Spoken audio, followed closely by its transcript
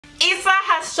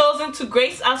has chosen to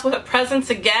grace us with a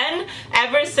presence again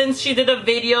ever since she did a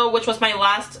video, which was my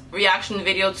last reaction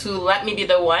video to Let Me Be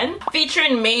The One,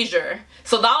 featuring Maejor.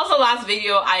 So that was the last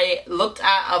video I looked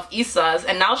at of Isa's,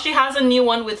 and now she has a new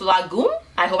one with Lagum.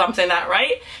 I hope I'm saying that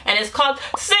right. And it's called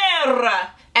Sera,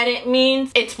 and it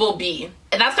means it will be.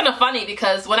 And that's kind of funny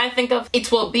because when I think of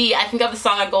it will be, I think of the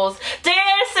song that goes, Dear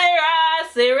Sera,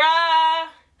 Sera,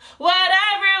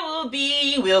 whatever will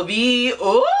be.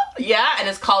 Oh, yeah, and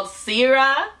it's called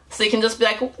Sera. So you can just be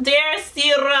like, Dear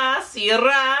Sera,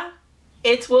 Sera,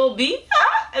 it will be.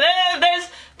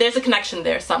 There's a connection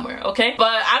there somewhere, okay?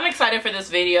 But I'm excited for this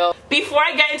video. Before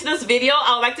I get into this video,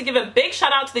 I would like to give a big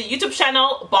shout out to the YouTube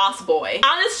channel Boss Boy.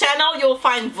 On this channel, you'll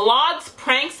find vlogs,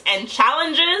 pranks, and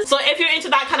challenges. So if you're into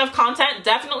that kind of content,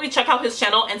 definitely check out his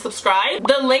channel and subscribe.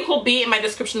 The link will be in my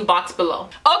description box below.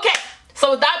 Okay, so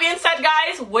with that being said,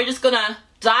 guys, we're just gonna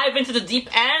dive into the deep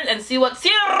end and see what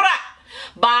Sera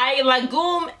by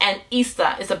Lagum and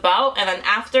Iza is about. And then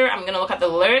after, I'm gonna look at the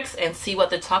lyrics and see what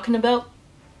they're talking about.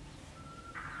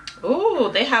 Ooh,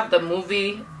 they have the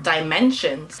movie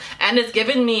dimensions. And it's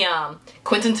giving me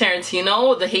Quentin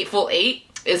Tarantino, The Hateful Eight.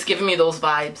 It's giving me those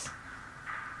vibes.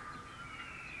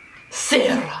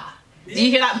 Sera. Do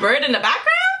you hear that bird in the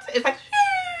background? It's like...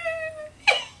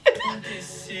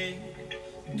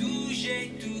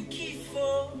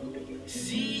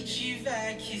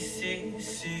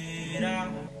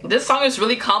 This song is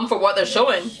really calm for what they're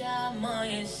showing.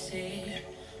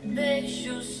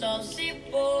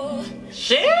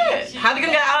 Shit! How are they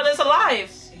gonna get out of this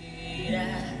alive?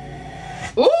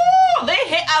 Ooh! They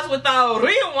hit us with a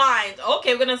rewind!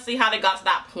 Okay, we're gonna see how they got to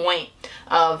that point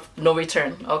of no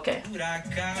return. Okay.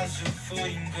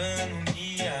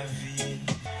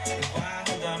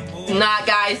 Nah,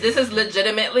 guys, this is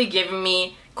legitimately giving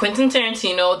me Quentin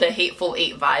Tarantino, The Hateful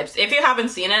Eight vibes. If you haven't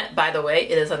seen it, by the way,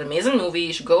 it is an amazing movie.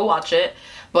 You should go watch it.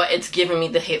 But it's giving me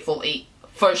The Hateful Eight,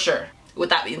 for sure. With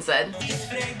that being said, do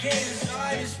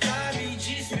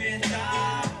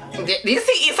you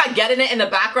see Iza getting it in the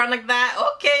background like that?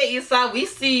 Okay, Iza, we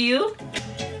see you.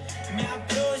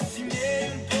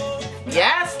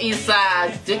 Yes,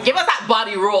 Iza, give us that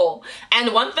body roll.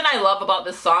 And one thing I love about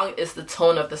this song is the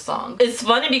tone of the song. It's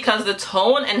funny because the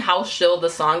tone and how chill the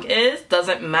song is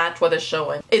doesn't match what it's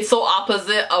showing. It's so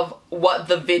opposite of what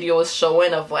the video is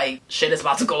showing of like, shit is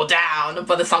about to go down,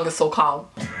 but the song is so calm.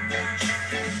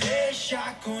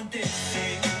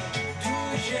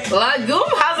 Lagum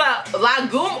has a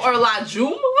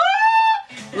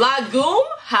Lagum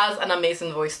has an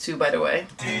amazing voice too, by the way.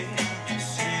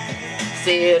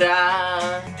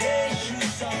 Sera.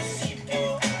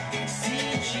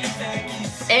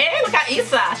 Hey, look at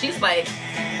Iza. She's like,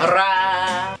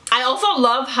 ra. I also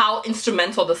love how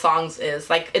instrumental the songs is.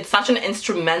 Like, it's such an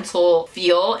instrumental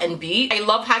feel and beat. I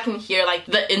love how I can hear like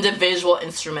the individual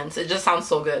instruments. It just sounds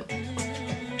so good.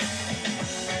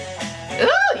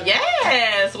 Ooh,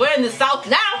 yes! We're in the South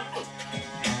now!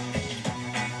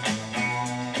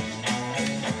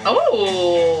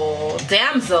 Oh,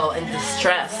 damsel in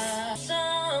distress.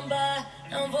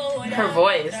 Her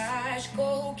voice.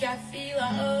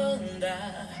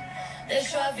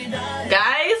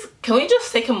 Guys, can we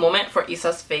just take a moment for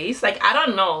Iza's face? Like, I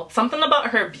don't know. Something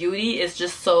about her beauty is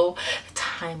just so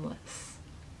timeless.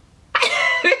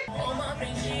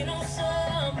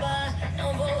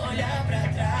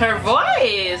 Her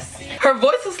voice! Her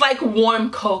voice is like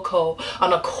warm cocoa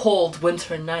on a cold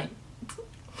winter night.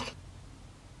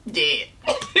 Yeah.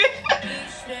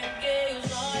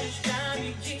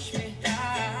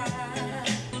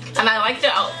 And I like the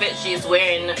outfit she's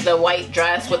wearing, the white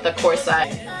dress with the corset.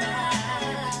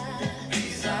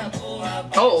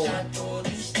 Oh.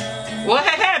 What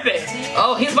had happened?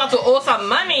 Oh, he's about to owe some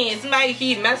money. It's like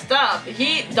he messed up.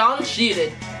 He done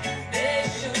cheated.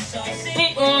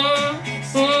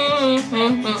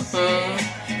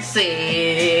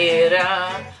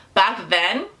 Sera. Back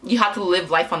then, you had to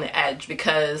live life on the edge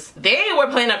because they were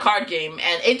playing a card game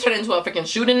and it turned into a freaking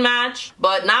shooting match.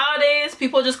 But nowadays,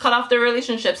 people just cut off their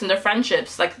relationships and their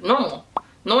friendships like normal.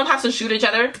 No one has to shoot each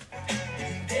other.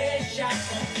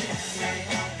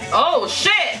 Oh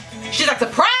shit! She's like,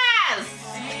 surprise!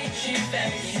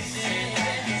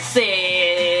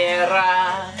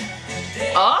 Sera.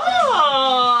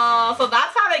 Oh, so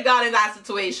that's how they got in that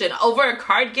situation. Over a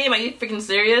card game? Are you freaking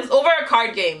serious? Over a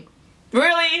card game.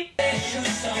 Really?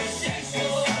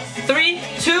 3,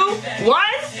 2, 1.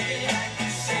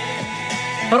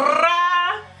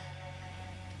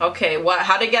 Okay, what?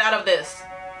 How to get out of this?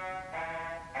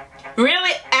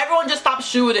 Really? Everyone just stopped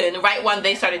shooting right when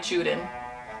they started shooting.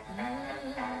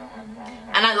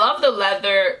 And I love the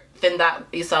leather thing that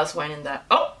Iza's wearing in that.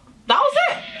 Oh, that was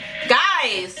it.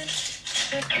 Guys,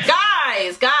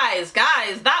 Guys,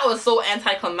 that was so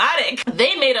anticlimactic.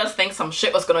 They made us think some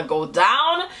shit was gonna go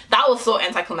down. That was so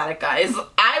anticlimactic, guys.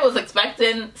 I was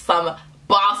expecting some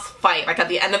boss fight, like at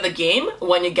the end of the game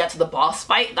when you get to the boss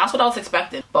fight. That's what I was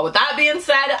expecting. But with that being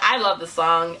said, I love the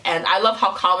song and I love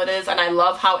how calm it is, and I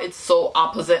love how it's so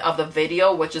opposite of the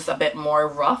video, which is a bit more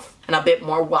rough and a bit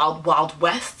more wild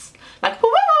west. Like, woo!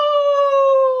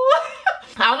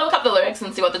 I want to look up the lyrics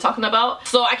and see what they're talking about.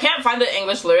 So I can't find the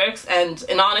English lyrics, and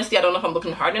in honesty I don't know if I'm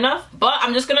looking hard enough, but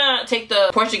I'm just gonna take the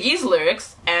Portuguese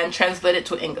lyrics and translate it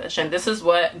to English, and this is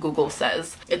what Google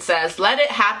says. It says, let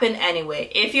it happen anyway.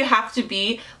 If you have to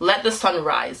be, let the sun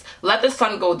rise. Let the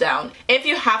sun go down. If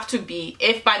you have to be,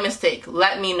 if by mistake,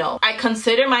 let me know. I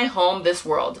consider my home this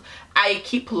world. I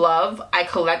keep love, I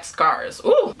collect scars.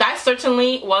 Ooh, that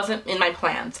certainly wasn't in my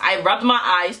plans. I rubbed my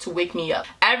eyes to wake me up.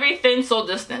 Everything so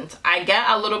distant. I get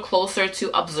a little closer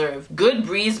to observe. Good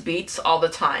breeze beats all the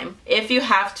time. If you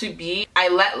have to be, I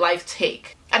let life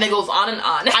take. And it goes on and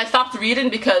on. I stopped reading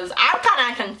because I'm kind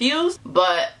of confused,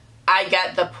 but I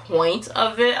get the point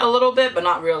of it a little bit, but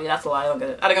not really. That's a lie. I don't get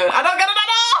it. I don't get it at all.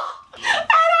 I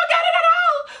don't get it at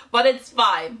all. But it's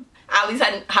fine. At least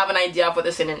I have an idea of what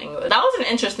they're saying in English. That was an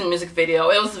interesting music video.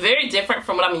 It was very different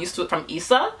from what I'm used to from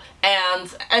IZA,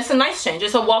 and it's a nice change.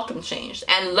 It's a welcome change.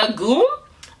 And Lagum,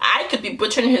 I could be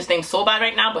butchering his name so bad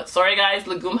right now, but sorry guys,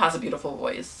 Lagum has a beautiful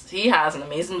voice. He has an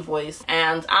amazing voice,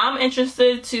 and I'm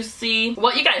interested to see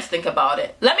what you guys think about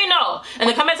it. Let me know in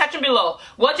the comment section below.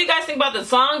 What do you guys think about the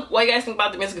song? What do you guys think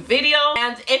about the music video?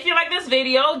 And if you like this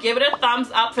video, give it a thumbs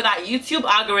up for that YouTube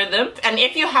algorithm. And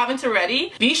if you haven't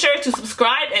already, be sure to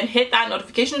subscribe and hit that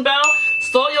notification bell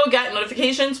so you'll get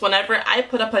notifications whenever I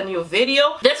put up a new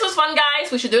video. This was fun,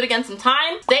 guys. We should do it again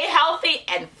sometime. Stay healthy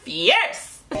and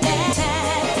fierce.